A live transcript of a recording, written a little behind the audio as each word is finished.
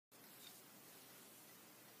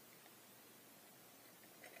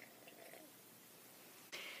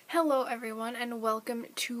Hello everyone and welcome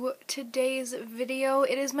to today's video.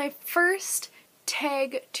 It is my first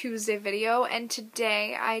Tag Tuesday video and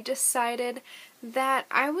today I decided that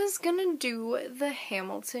I was gonna do the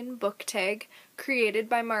Hamilton book tag created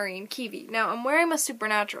by Maureen Keevy. Now I'm wearing my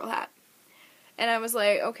Supernatural hat and I was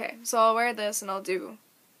like, okay, so I'll wear this and I'll do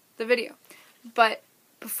the video. But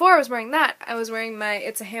before I was wearing that, I was wearing my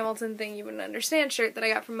It's a Hamilton Thing You Wouldn't Understand shirt that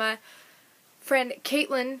I got from my friend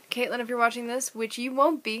Caitlin, if you're watching this, which you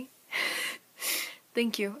won't be,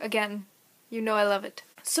 thank you, again, you know I love it.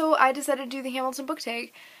 So I decided to do the Hamilton book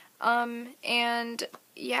tag, and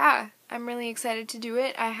yeah, I'm really excited to do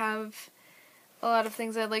it. I have a lot of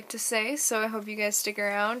things I'd like to say, so I hope you guys stick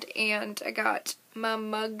around, and I got my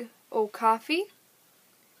mug o' coffee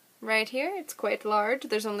right here. It's quite large.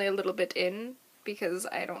 There's only a little bit in, because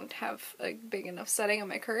I don't have a big enough setting on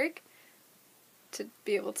my Keurig to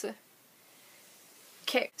be able to.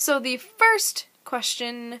 Okay, so the first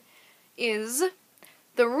question is,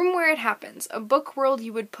 the room where it happens, a book world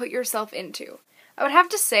you would put yourself into. I would have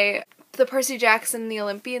to say the Percy Jackson and the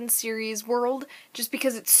Olympian series world, just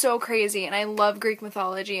because it's so crazy, and I love Greek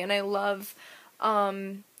mythology, and I love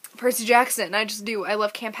Percy Jackson, I just do. I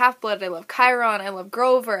love Camp Half-Blood, I love Chiron, I love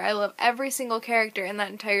Grover, I love every single character in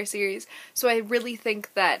that entire series, so I really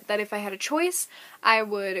think that if I had a choice, I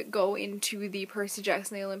would go into the Percy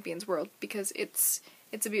Jackson and the Olympians world, because it's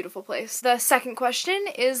a beautiful place. The second question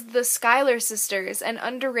is the Schuyler sisters, an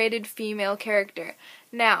underrated female character.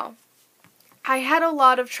 Now, I had a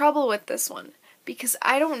lot of trouble with this one, because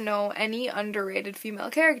I don't know any underrated female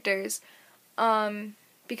characters,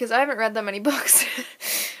 because I haven't read that many books.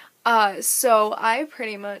 So I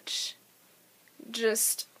pretty much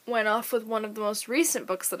just went off with one of the most recent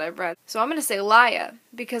books that I've read. So I'm gonna say Laia,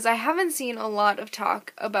 because I haven't seen a lot of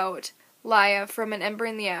talk about Laia from An Ember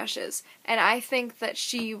in the Ashes, and I think that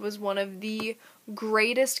she was one of the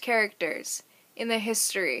greatest characters in the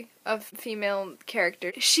history of female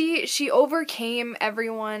characters. She overcame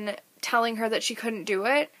everyone telling her that she couldn't do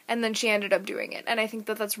it, and then she ended up doing it, and I think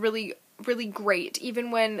that that's really great.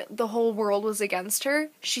 Even when the whole world was against her,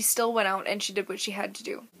 she still went out and she did what she had to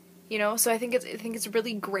do. You know, so I think it's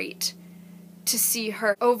really great to see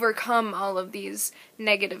her overcome all of these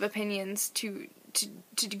negative opinions to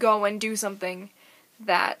go and do something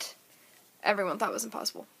that everyone thought was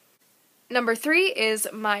impossible. Number 3 is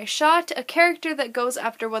my shot, a character that goes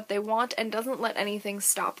after what they want and doesn't let anything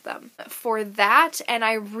stop them. For that, and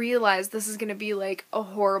I realize this is gonna be like a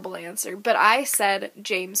horrible answer, but I said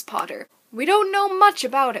James Potter. We don't know much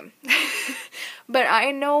about him, but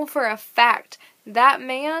I know for a fact that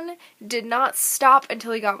man did not stop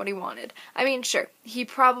until he got what he wanted. I mean, sure, he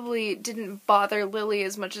probably didn't bother Lily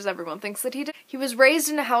as much as everyone thinks that he did. He was raised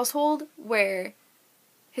in a household where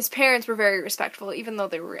his parents were very respectful, even though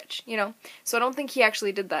they were rich, you know? So I don't think he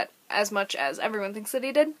actually did that as much as everyone thinks that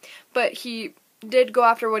he did, but he did go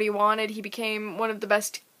after what he wanted. He became one of the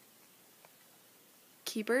best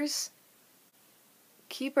keepers?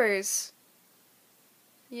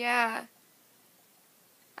 Yeah.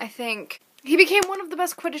 I think. He became one of the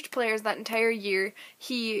best Quidditch players that entire year.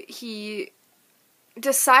 He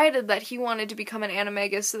decided that he wanted to become an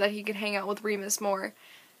animagus so that he could hang out with Remus more,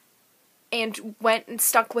 and went and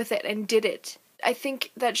stuck with it and did it. I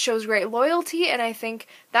think that shows great loyalty, and I think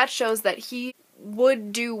that shows that he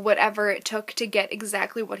would do whatever it took to get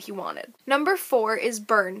exactly what he wanted. Number 4 is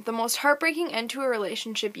Burn, the most heartbreaking end to a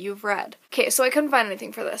relationship you've read. Okay, so I couldn't find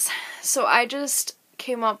anything for this. So I just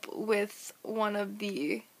came up with one of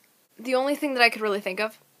the only thing that I could really think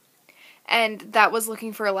of, and that was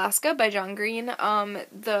Looking for Alaska by John Green.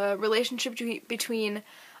 The relationship between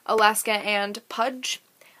Alaska and Pudge,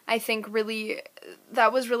 I think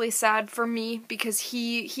that was really sad for me, because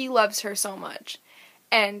he loves her so much,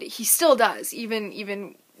 and he still does,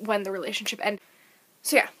 even when the relationship ended.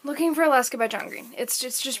 So yeah, Looking for Alaska by John Green. It's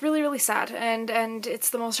just really sad, and it's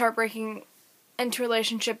the most heartbreaking end to a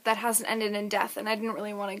relationship that hasn't ended in death, and I didn't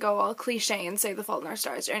really want to go all cliche and say The Fault in Our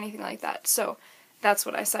Stars or anything like that, so that's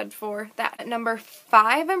what I said for that. Number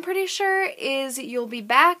 5, I'm pretty sure, is You'll Be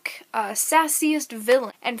Back, sassiest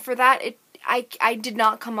villain, and for that, I did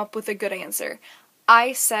not come up with a good answer.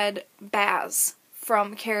 I said Baz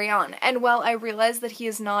from Carry On, and while I realize that he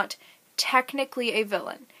is not technically a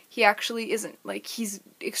villain, he actually isn't. Like, he's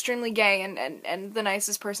extremely gay and the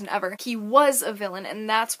nicest person ever. He was a villain, and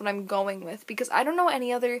that's what I'm going with, because I don't know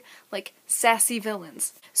any other, like, sassy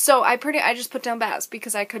villains. So I just put down Baz,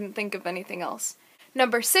 because I couldn't think of anything else.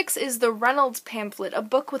 Number 6 is the Reynolds pamphlet, a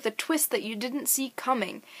book with a twist that you didn't see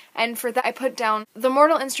coming. And for that I put down The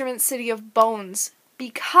Mortal Instruments City of Bones,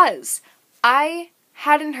 because I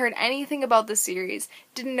hadn't heard anything about the series,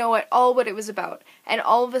 didn't know at all what it was about, and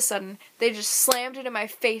all of a sudden, they just slammed it in my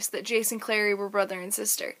face that Jace and Clary were brother and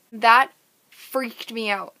sister. That freaked me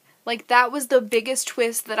out. Like, that was the biggest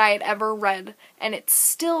twist that I had ever read, and it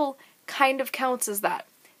still kind of counts as that,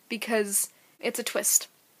 because it's a twist.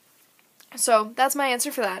 So, that's my answer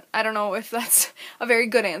for that. I don't know if that's a very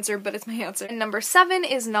good answer, but it's my answer. And number 7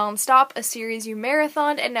 is Nonstop, a series you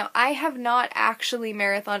marathoned, and now I have not actually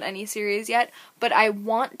marathoned any series yet, but I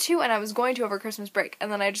want to, and I was going to over Christmas break, and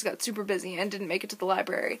then I just got super busy and didn't make it to the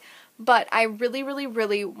library. But I really, really,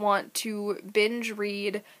 really want to binge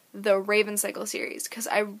read the Raven Cycle series, because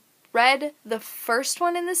I read the first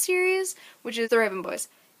one in the series, which is The Raven Boys,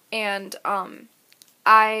 and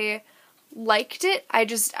I liked it.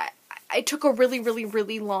 I took a really, really,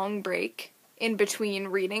 really long break in between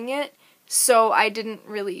reading it, so I didn't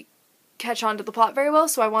really catch on to the plot very well,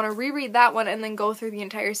 so I want to reread that one and then go through the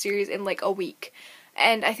entire series in like a week.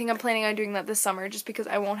 And I think I'm planning on doing that this summer, just because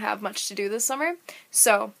I won't have much to do this summer,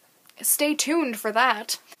 so stay tuned for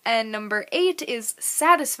that. And number 8 is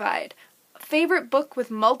Satisfied, favorite book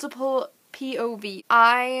with multiple POV.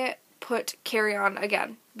 I put Carry On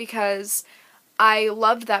again, because I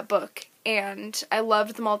loved that book, and I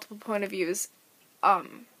loved the multiple point of views,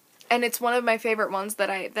 and it's one of my favorite ones that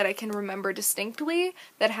I can remember distinctly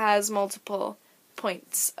that has multiple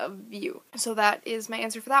points of view. So that is my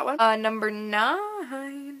answer for that one. Number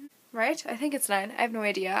 9, right? I think it's 9. I have no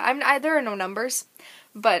idea. There are no numbers,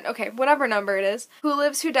 but okay, whatever number it is. Who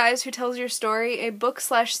Lives, Who Dies, Who Tells Your Story, a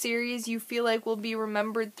book/series you feel like will be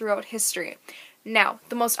remembered throughout history. Now,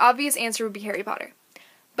 the most obvious answer would be Harry Potter,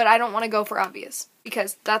 but I don't want to go for obvious,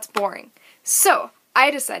 because that's boring. So, I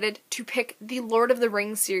decided to pick the Lord of the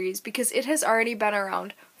Rings series, because it has already been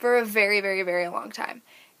around for a very, very, very long time.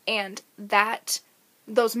 And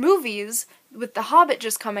those movies, with The Hobbit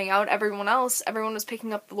just coming out, everyone was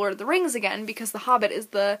picking up the Lord of the Rings again, because The Hobbit is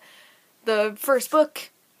the first book,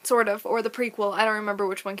 sort of, or the prequel. I don't remember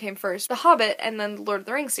which one came first. The Hobbit and then the Lord of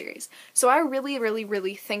the Rings series. So I really, really,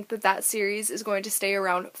 really think that series is going to stay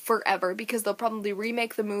around forever, because they'll probably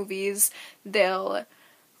remake the movies, they'll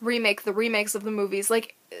remake the remakes of the movies,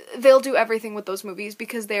 like, they'll do everything with those movies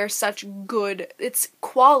because they are such good, it's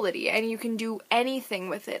quality, and you can do anything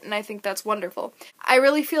with it, and I think that's wonderful. I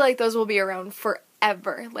really feel like those will be around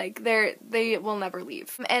forever, like, they will never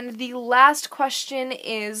leave. And the last question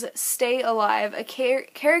is Stay Alive, a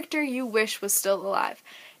character you wish was still alive.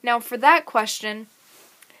 Now, for that question,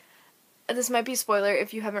 this might be a spoiler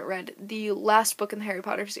if you haven't read the last book in the Harry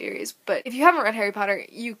Potter series, but if you haven't read Harry Potter,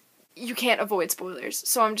 you can't avoid spoilers,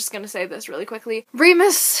 so I'm just gonna say this really quickly.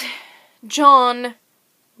 Remus John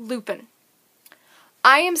Lupin.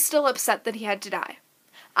 I am still upset that he had to die.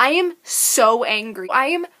 I am so angry. I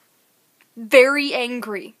am very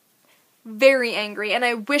angry. Very angry, and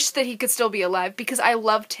I wish that he could still be alive, because I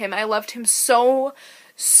loved him. I loved him so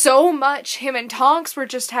much. Him and Tonks were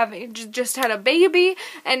just had a baby,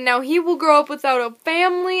 and now he will grow up without a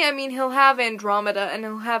family. I mean, he'll have Andromeda and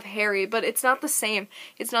he'll have Harry, but it's not the same.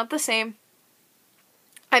 It's not the same.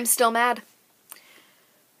 I'm still mad.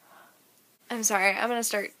 I'm sorry, I'm gonna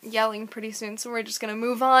start yelling pretty soon, so we're just gonna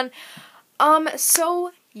move on.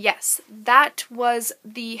 So yes, that was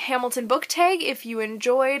the Hamilton book tag. If you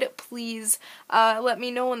enjoyed, please let me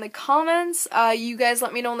know in the comments. You guys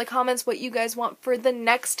let me know in the comments what you guys want for the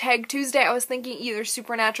next Tag Tuesday. I was thinking either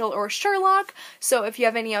Supernatural or Sherlock, so if you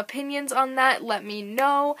have any opinions on that, let me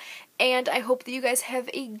know. And I hope that you guys have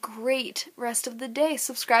a great rest of the day.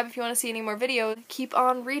 Subscribe if you want to see any more videos. Keep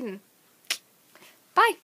on reading. Bye!